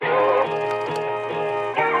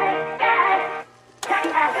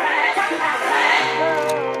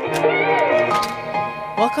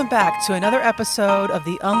Welcome back to another episode of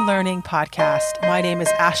the Unlearning Podcast. My name is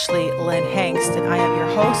Ashley Lynn Hengst, and I am your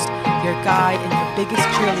host, your guide, and your biggest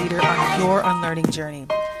cheerleader on your unlearning journey.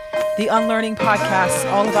 The Unlearning Podcast is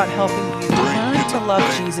all about helping you learn to love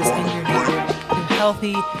Jesus and your neighbor through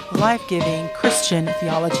healthy, life-giving Christian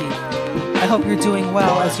theology. I hope you're doing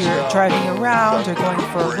well as you're driving around or going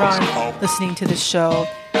for a run, listening to this show.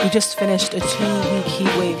 We just finished a 2-week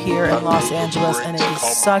heat wave here in Los Angeles, and it is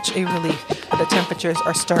such a relief that the temperatures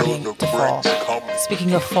are starting to fall.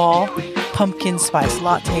 Speaking of fall, pumpkin spice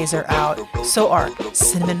lattes are out. So are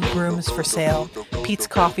cinnamon brooms for sale. Peet's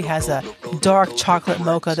Coffee has a dark chocolate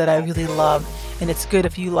mocha that I really love, and it's good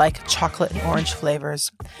if you like chocolate and orange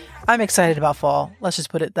flavors. I'm excited about fall. Let's just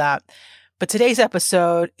put it that. But today's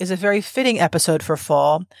episode is a very fitting episode for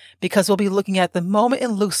fall because we'll be looking at the moment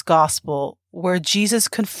in Luke's gospel where Jesus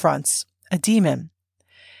confronts a demon.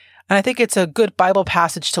 And I think it's a good Bible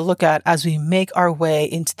passage to look at as we make our way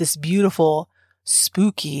into this beautiful,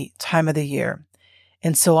 spooky time of the year.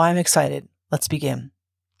 And so I'm excited. Let's begin.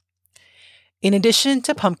 In addition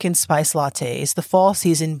to pumpkin spice lattes, the fall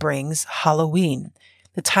season brings Halloween,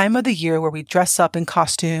 the time of the year where we dress up in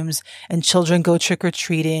costumes and children go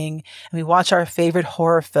trick-or-treating and we watch our favorite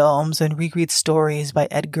horror films and reread stories by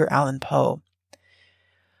Edgar Allan Poe.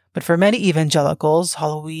 But for many evangelicals,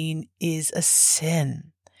 Halloween is a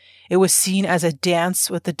sin. It was seen as a dance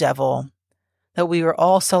with the devil, that we were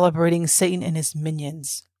all celebrating Satan and his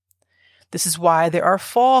minions. This is why there are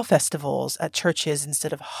fall festivals at churches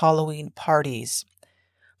instead of Halloween parties.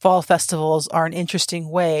 Fall festivals are an interesting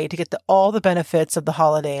way to get all the benefits of the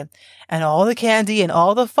holiday and all the candy and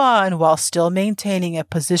all the fun while still maintaining a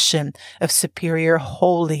position of superior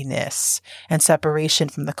holiness and separation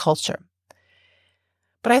from the culture.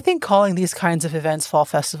 But I think calling these kinds of events fall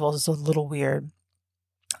festivals is a little weird.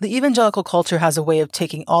 The evangelical culture has a way of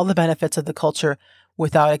taking all the benefits of the culture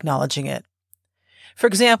without acknowledging it. For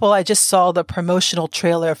example, I just saw the promotional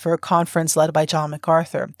trailer for a conference led by John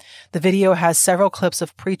MacArthur. The video has several clips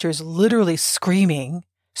of preachers literally screaming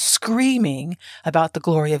about the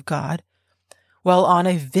glory of God while on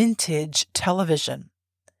a vintage television.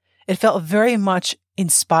 It felt very much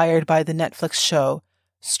inspired by the Netflix show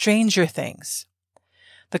Stranger Things.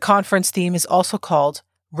 The conference theme is also called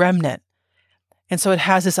Remnant, and so it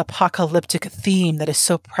has this apocalyptic theme that is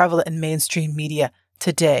so prevalent in mainstream media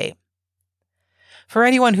today. For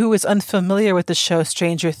anyone who is unfamiliar with the show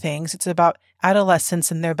Stranger Things, it's about adolescents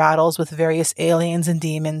and their battles with various aliens and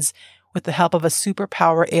demons with the help of a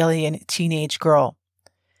superpower alien teenage girl.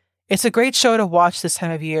 It's a great show to watch this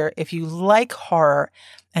time of year if you like horror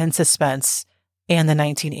and suspense and the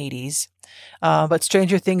 1980s. But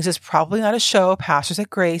Stranger Things is probably not a show pastors at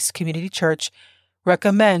Grace Community Church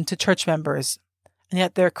recommend to church members, and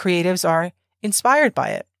yet their creatives are inspired by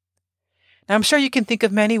it. Now, I'm sure you can think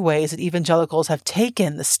of many ways that evangelicals have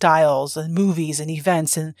taken the styles and movies and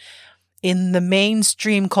events in the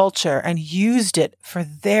mainstream culture and used it for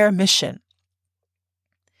their mission.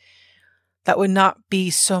 That would not be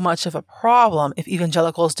so much of a problem if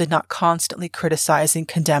evangelicals did not constantly criticize and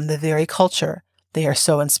condemn the very culture they are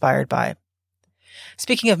so inspired by.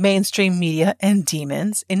 Speaking of mainstream media and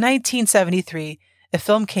demons, in 1973, a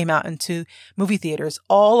film came out into movie theaters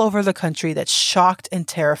all over the country that shocked and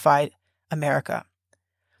terrified America.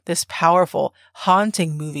 This powerful,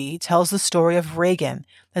 haunting movie tells the story of Reagan,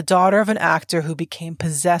 the daughter of an actor who became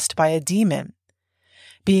possessed by a demon.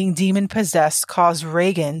 Being demon-possessed caused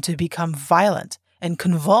Reagan to become violent and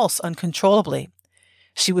convulse uncontrollably.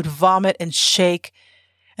 She would vomit and shake,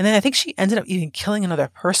 and then I think she ended up even killing another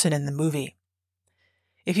person in the movie.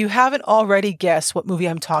 If you haven't already guessed what movie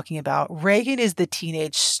I'm talking about, Reagan is the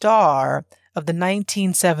teenage star of the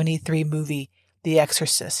 1973 movie The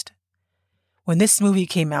Exorcist. When this movie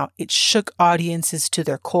came out, it shook audiences to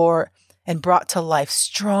their core and brought to life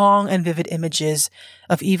strong and vivid images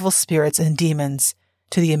of evil spirits and demons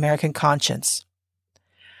to the American conscience.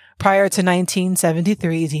 Prior to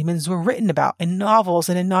 1973, demons were written about in novels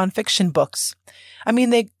and in nonfiction books. I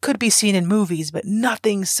mean, they could be seen in movies, but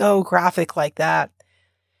nothing so graphic like that.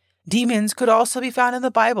 Demons could also be found in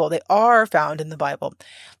the Bible. They are found in the Bible.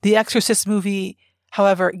 The Exorcist movie,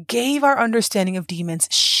 however, gave our understanding of demons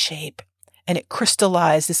shape, and it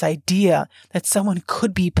crystallized this idea that someone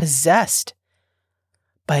could be possessed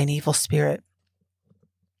by an evil spirit.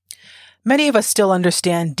 Many of us still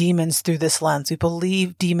understand demons through this lens. We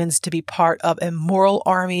believe demons to be part of a moral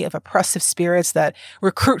army of oppressive spirits that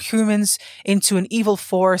recruit humans into an evil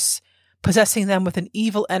force, possessing them with an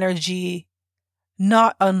evil energy,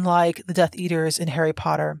 not unlike the Death Eaters in Harry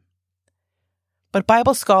Potter. But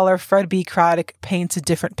Bible scholar Fred B. Craddock paints a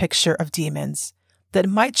different picture of demons that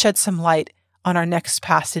might shed some light on our next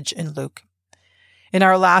passage in Luke. In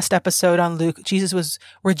our last episode on Luke, Jesus was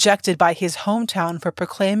rejected by his hometown for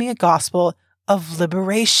proclaiming a gospel of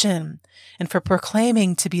liberation and for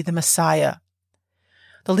proclaiming to be the Messiah.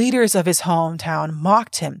 The leaders of his hometown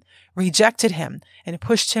mocked him, rejected him, and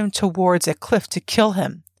pushed him towards a cliff to kill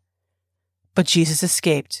him. But Jesus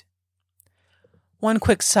escaped. One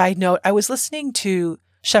quick side note, I was listening to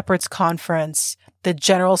Shepherd's Conference, the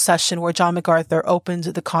general session where John MacArthur opened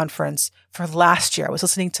the conference for last year. I was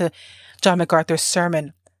listening to John MacArthur's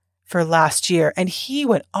sermon for last year, and he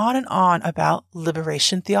went on and on about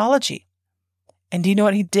liberation theology. And do you know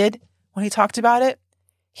what he did when he talked about it?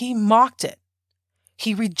 He mocked it.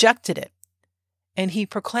 He rejected it. And he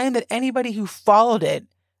proclaimed that anybody who followed it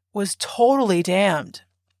was totally damned.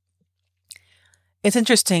 It's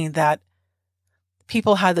interesting that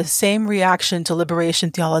people had the same reaction to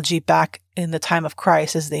liberation theology back in the time of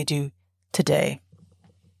Christ as they do today.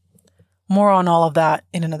 More on all of that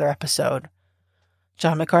in another episode.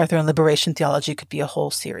 John MacArthur and liberation theology could be a whole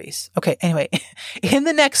series. Okay, anyway, in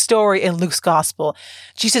the next story in Luke's gospel,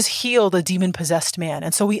 Jesus healed a demon-possessed man.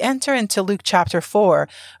 And so we enter into Luke chapter 4,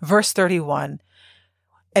 verse 31,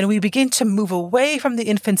 and we begin to move away from the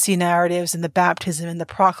infancy narratives and the baptism and the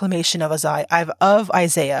proclamation of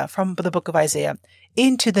Isaiah, from the book of Isaiah,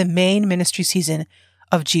 into the main ministry season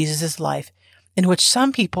of Jesus' life, in which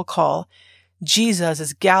some people call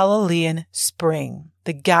Jesus' Galilean spring,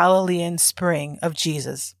 the Galilean spring of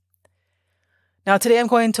Jesus. Now, today I'm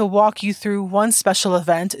going to walk you through one special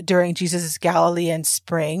event during Jesus' Galilean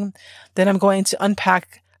spring. Then I'm going to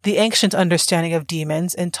unpack the ancient understanding of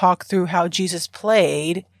demons and talk through how Jesus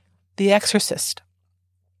played the exorcist.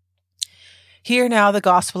 Hear now the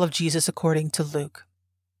gospel of Jesus according to Luke.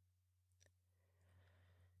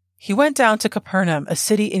 He went down to Capernaum, a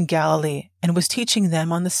city in Galilee, and was teaching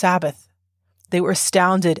them on the Sabbath. They were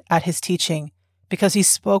astounded at his teaching because he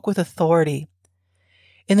spoke with authority.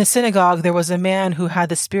 In the synagogue there was a man who had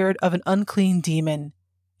the spirit of an unclean demon,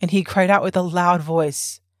 and he cried out with a loud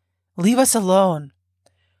voice, "Leave us alone!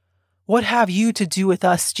 What have you to do with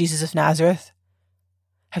us, Jesus of Nazareth?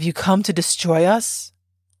 Have you come to destroy us?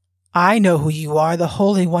 I know who you are, the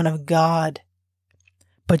Holy One of God."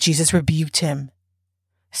 But Jesus rebuked him,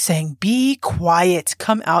 saying, "Be quiet,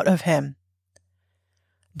 come out of him."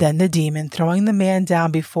 Then the demon, throwing the man down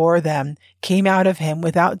before them, came out of him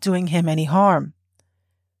without doing him any harm.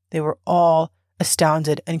 They were all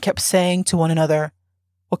astounded and kept saying to one another,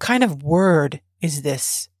 "What kind of word is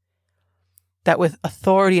this? That with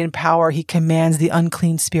authority and power he commands the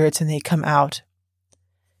unclean spirits and they come out."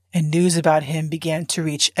 And news about him began to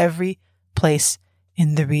reach every place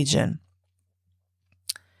in the region.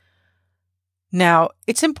 Now,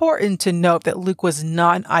 it's important to note that Luke was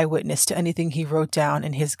not an eyewitness to anything he wrote down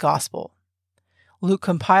in his gospel. Luke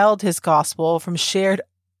compiled his gospel from shared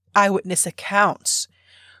eyewitness accounts.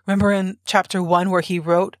 Remember in chapter 1 where he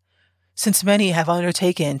wrote, "Since many have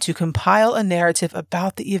undertaken to compile a narrative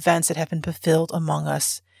about the events that have been fulfilled among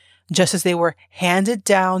us, just as they were handed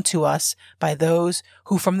down to us by those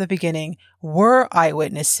who from the beginning were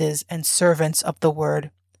eyewitnesses and servants of the word.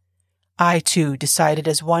 I, too, decided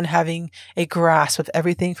as one having a grasp of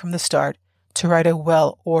everything from the start to write a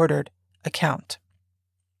well-ordered account."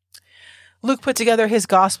 Luke put together his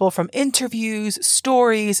gospel from interviews,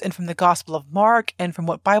 stories, and from the Gospel of Mark, and from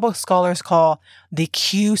what Bible scholars call the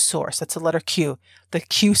Q source. That's the letter Q, the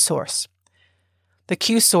Q source. The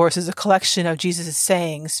Q source is a collection of Jesus'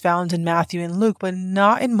 sayings found in Matthew and Luke, but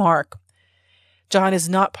not in Mark. John is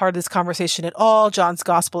not part of this conversation at all. John's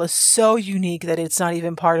gospel is so unique that it's not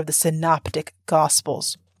even part of the synoptic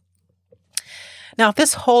gospels. Now, if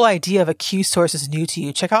this whole idea of a Q source is new to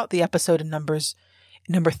you, check out the episode in Numbers,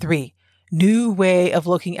 number 3, New Way of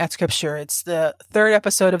Looking at Scripture. It's the third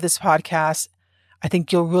episode of this podcast. I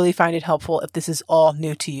think you'll really find it helpful if this is all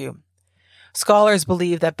new to you. Scholars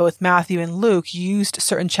believe that both Matthew and Luke used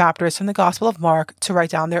certain chapters from the Gospel of Mark to write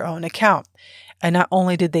down their own account. And not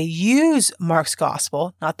only did they use Mark's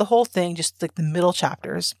gospel, not the whole thing, just like the middle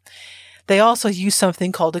chapters, they also used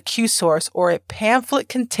something called a Q source, or a pamphlet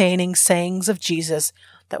containing sayings of Jesus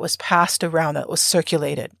that was passed around, that was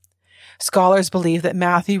circulated. Scholars believe that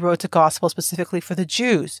Matthew wrote the gospel specifically for the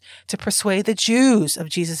Jews, to persuade the Jews of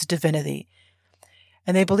Jesus' divinity.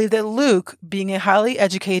 And they believe that Luke, being a highly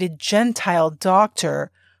educated Gentile doctor,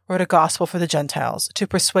 wrote a gospel for the Gentiles, to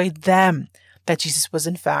persuade them that Jesus was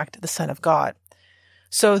in fact the Son of God.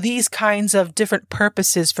 So these kinds of different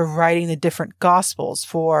purposes for writing the different gospels,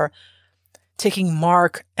 for taking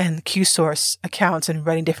Mark and Q source accounts and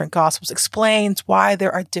writing different gospels, explains why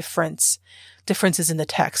there are differences in the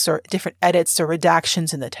text, or different edits or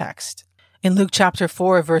redactions in the text. In Luke chapter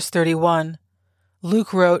 4, verse 31,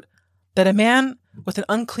 Luke wrote that a man with an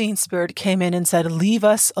unclean spirit came in and said, "Leave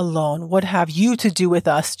us alone. What have you to do with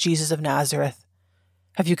us, Jesus of Nazareth?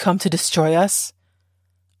 Have you come to destroy us?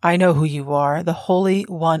 I know who you are, the Holy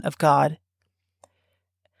One of God."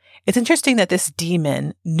 It's interesting that this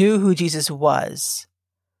demon knew who Jesus was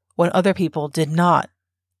when other people did not.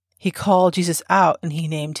 He called Jesus out and he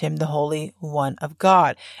named him the Holy One of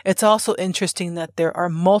God. It's also interesting that there are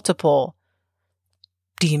multiple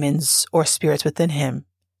demons or spirits within him.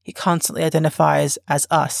 He constantly identifies as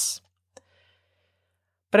us.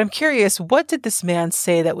 But I'm curious, what did this man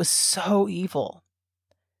say that was so evil?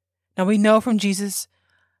 Now we know from Jesus'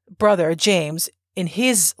 brother, James, in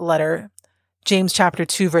his letter, James chapter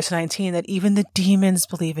 2, verse 19, that even the demons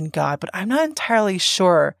believe in God. But I'm not entirely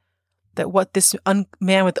sure that what this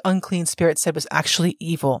man with the unclean spirit said was actually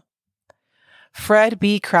evil. Fred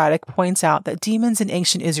B. Craddock points out that demons in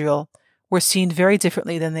ancient Israel were seen very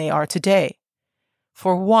differently than they are today.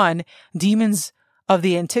 For one, demons of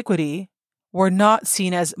the antiquity were not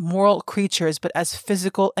seen as moral creatures, but as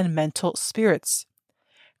physical and mental spirits.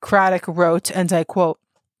 Craddock wrote, and I quote,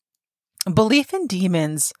 "Belief in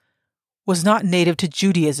demons was not native to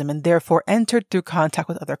Judaism and therefore entered through contact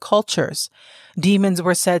with other cultures. Demons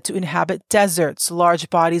were said to inhabit deserts, large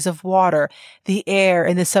bodies of water, the air,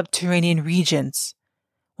 and the subterranean regions.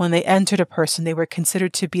 When they entered a person, they were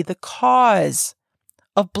considered to be the cause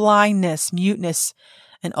of blindness, muteness,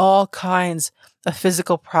 and all kinds of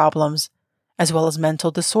physical problems, as well as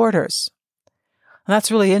mental disorders." And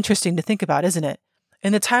that's really interesting to think about, isn't it?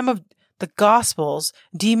 In the time of the Gospels,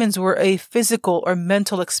 demons were a physical or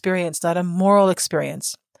mental experience, not a moral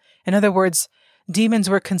experience. In other words, demons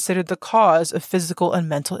were considered the cause of physical and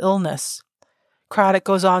mental illness. Craddock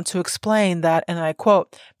goes on to explain that, and I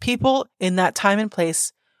quote, "People in that time and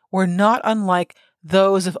place were not unlike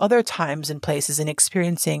those of other times and places in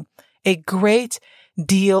experiencing a great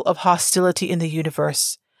deal of hostility in the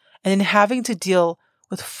universe, and in having to deal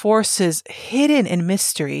with forces hidden in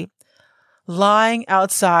mystery, lying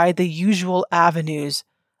outside the usual avenues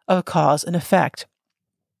of cause and effect."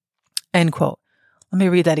 End quote. Let me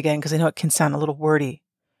read that again because I know it can sound a little wordy.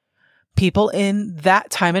 People in that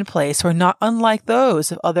time and place were not unlike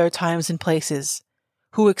those of other times and places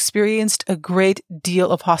who experienced a great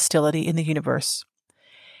deal of hostility in the universe,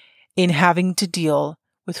 in having to deal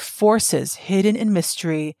with forces hidden in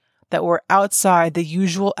mystery that were outside the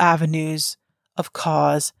usual avenues of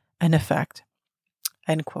cause and effect.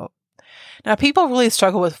 End quote. Now, people really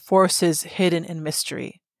struggle with forces hidden in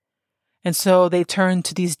mystery. And so they turned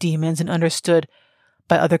to these demons and understood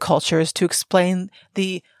by other cultures to explain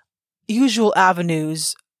the usual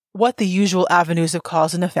avenues, what the usual avenues of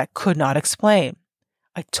cause and effect could not explain.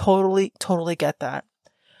 I totally get that.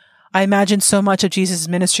 I imagine so much of Jesus'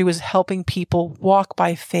 ministry was helping people walk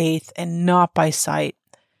by faith and not by sight.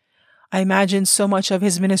 I imagine so much of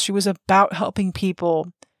his ministry was about helping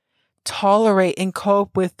people tolerate and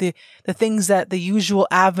cope with the things that the usual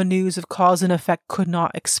avenues of cause and effect could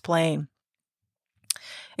not explain.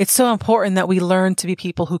 It's so important that we learn to be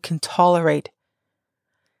people who can tolerate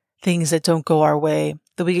things that don't go our way,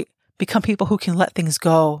 that we become people who can let things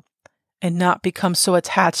go and not become so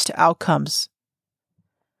attached to outcomes.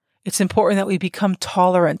 It's important that we become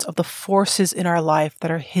tolerant of the forces in our life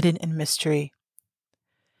that are hidden in mystery.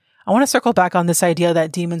 I want to circle back on this idea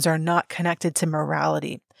that demons are not connected to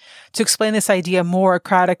morality. To explain this idea more,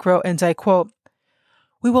 Craddock wrote, and I quote,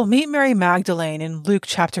 "We will meet Mary Magdalene in Luke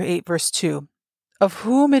chapter 8, verse 2, of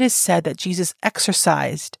whom it is said that Jesus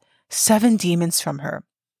exorcised 7 demons from her.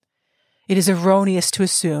 It is erroneous to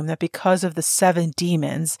assume that because of the 7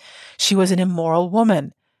 demons, she was an immoral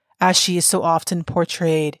woman, as she is so often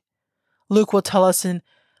portrayed. Luke will tell us in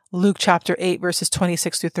Luke chapter 8, verses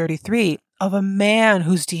 26 through 33, of a man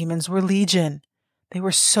whose demons were legion. They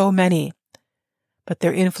were so many, but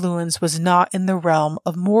their influence was not in the realm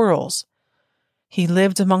of mortals. He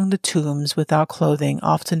lived among the tombs without clothing,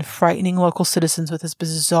 often frightening local citizens with his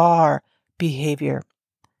bizarre behavior."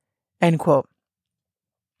 End quote.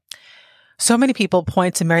 So many people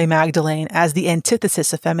point to Mary Magdalene as the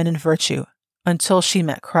antithesis of feminine virtue until she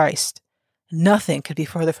met Christ. Nothing could be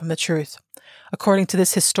further from the truth. According to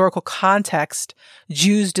this historical context,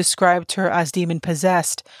 Jews described her as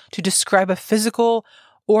demon-possessed to describe a physical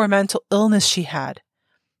or mental illness she had.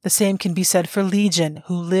 The same can be said for Legion,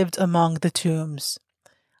 who lived among the tombs.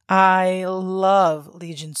 I love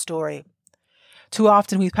Legion's story. Too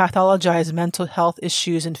often we pathologize mental health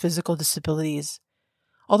issues and physical disabilities.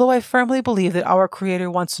 Although I firmly believe that our Creator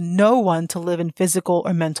wants no one to live in physical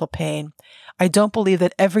or mental pain, I don't believe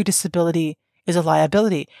that every disability is a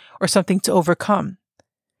liability or something to overcome.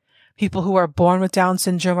 People who are born with Down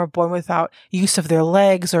syndrome or born without use of their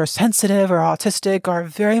legs or sensitive or autistic are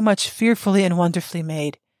very much fearfully and wonderfully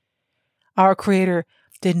made. Our Creator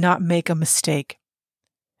did not make a mistake.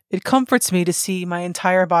 It comforts me to see my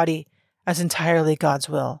entire body as entirely God's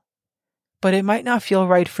will. But it might not feel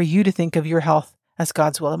right for you to think of your health as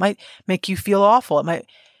God's will. It might make you feel awful. It might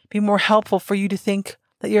be more helpful for you to think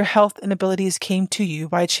that your health and abilities came to you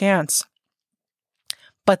by chance,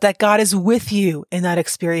 but that God is with you in that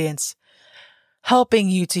experience, helping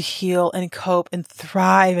you to heal and cope and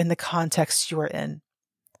thrive in the context you are in.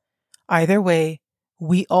 Either way,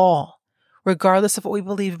 we all, regardless of what we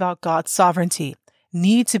believe about God's sovereignty,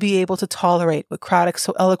 need to be able to tolerate what Craddock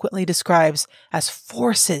so eloquently describes as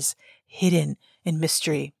forces hidden in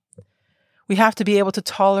mystery. We have to be able to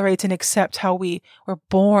tolerate and accept how we were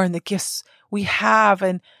born, the gifts we have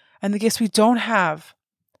and the gifts we don't have.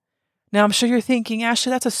 Now, I'm sure you're thinking, Ashley,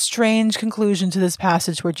 that's a strange conclusion to this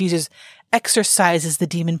passage where Jesus exorcises the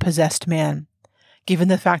demon-possessed man, given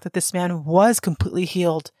the fact that this man was completely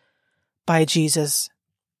healed by Jesus.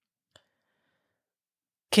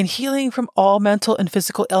 Can healing from all mental and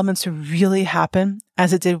physical ailments really happen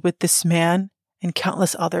as it did with this man and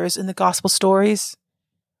countless others in the gospel stories?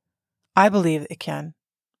 I believe it can.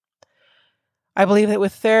 I believe that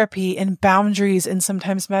with therapy and boundaries and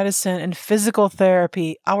sometimes medicine and physical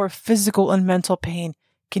therapy, our physical and mental pain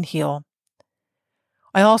can heal.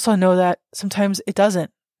 I also know that sometimes it doesn't.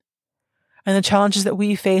 And the challenges that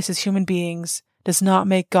we face as human beings does not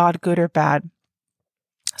make God good or bad.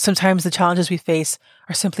 Sometimes the challenges we face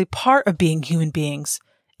are simply part of being human beings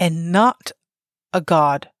and not a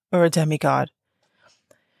god or a demigod.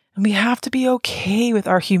 And we have to be okay with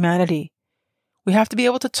our humanity. We have to be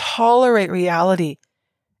able to tolerate reality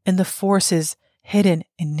and the forces hidden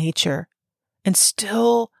in nature and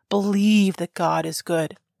still believe that God is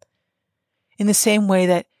good. In the same way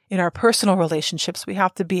that in our personal relationships, we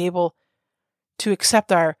have to be able to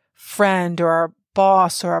accept our friend or our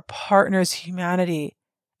boss or our partner's humanity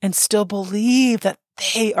and still believe that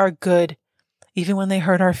they are good, even when they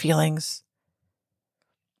hurt our feelings.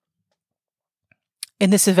 In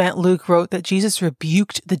this event, Luke wrote that Jesus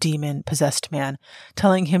rebuked the demon-possessed man,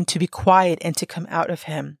 telling him to be quiet and to come out of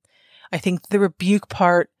him. I think the rebuke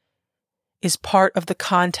part is part of the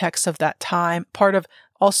context of that time, part of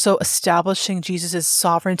also establishing Jesus'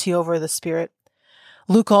 sovereignty over the spirit.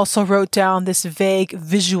 Luke also wrote down this vague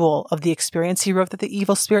visual of the experience. He wrote that the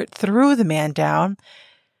evil spirit threw the man down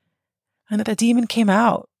and that the demon came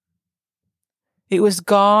out. It was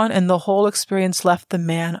gone and the whole experience left the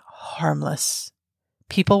man harmless.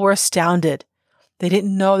 People were astounded. They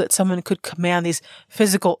didn't know that someone could command these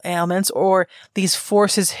physical ailments or these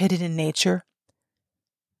forces hidden in nature.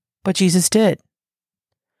 But Jesus did.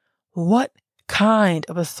 What kind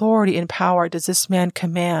of authority and power does this man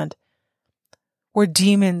command where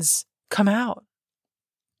demons come out?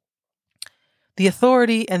 The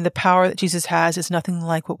authority and the power that Jesus has is nothing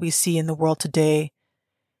like what we see in the world today.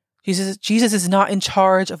 Jesus is not in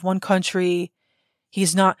charge of one country.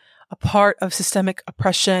 He's not a part of systemic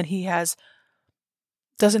oppression. He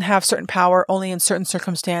doesn't have certain power only in certain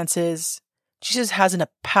circumstances. Jesus has a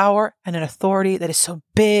power and an authority that is so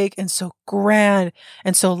big and so grand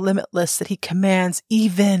and so limitless that he commands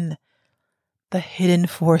even the hidden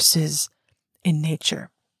forces in nature.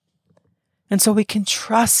 And so we can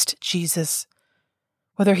trust Jesus,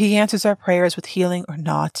 whether he answers our prayers with healing or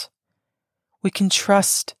not. We can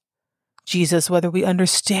trust Jesus, whether we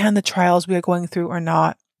understand the trials we are going through or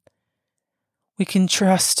not. We can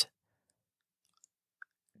trust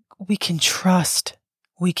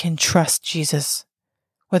Jesus,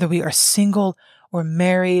 whether we are single or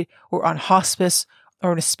married or on hospice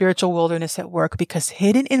or in a spiritual wilderness at work, because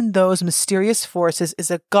hidden in those mysterious forces is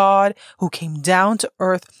a God who came down to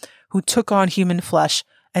earth, who took on human flesh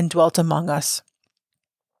and dwelt among us.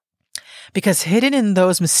 Because hidden in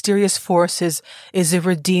those mysterious forces is a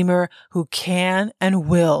Redeemer who can and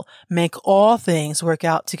will make all things work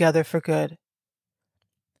out together for good.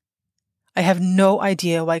 I have no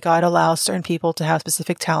idea why God allows certain people to have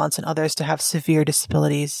specific talents and others to have severe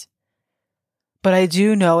disabilities. But I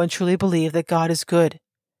do know and truly believe that God is good,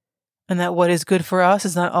 and that what is good for us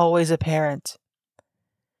is not always apparent.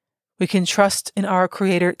 We can trust in our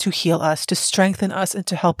Creator to heal us, to strengthen us, and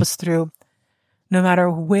to help us through, no matter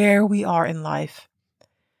where we are in life.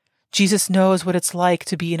 Jesus knows what it's like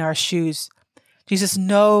to be in our shoes. Jesus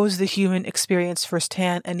knows the human experience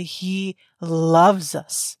firsthand, and he loves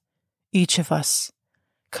us, each of us,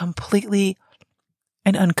 completely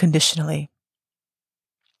and unconditionally.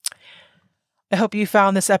 I hope you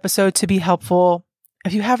found this episode to be helpful.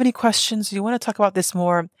 If you have any questions, you want to talk about this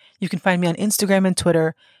more, you can find me on Instagram and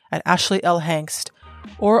Twitter at Ashley L. Hengst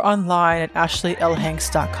or online at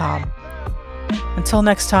ashleylhengst.com. Until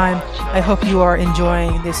next time, I hope you are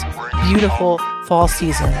enjoying this beautiful fall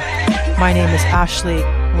season. My name is Ashley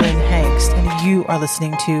Lynn Hengst, and you are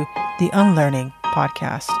listening to the Unlearning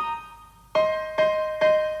Podcast.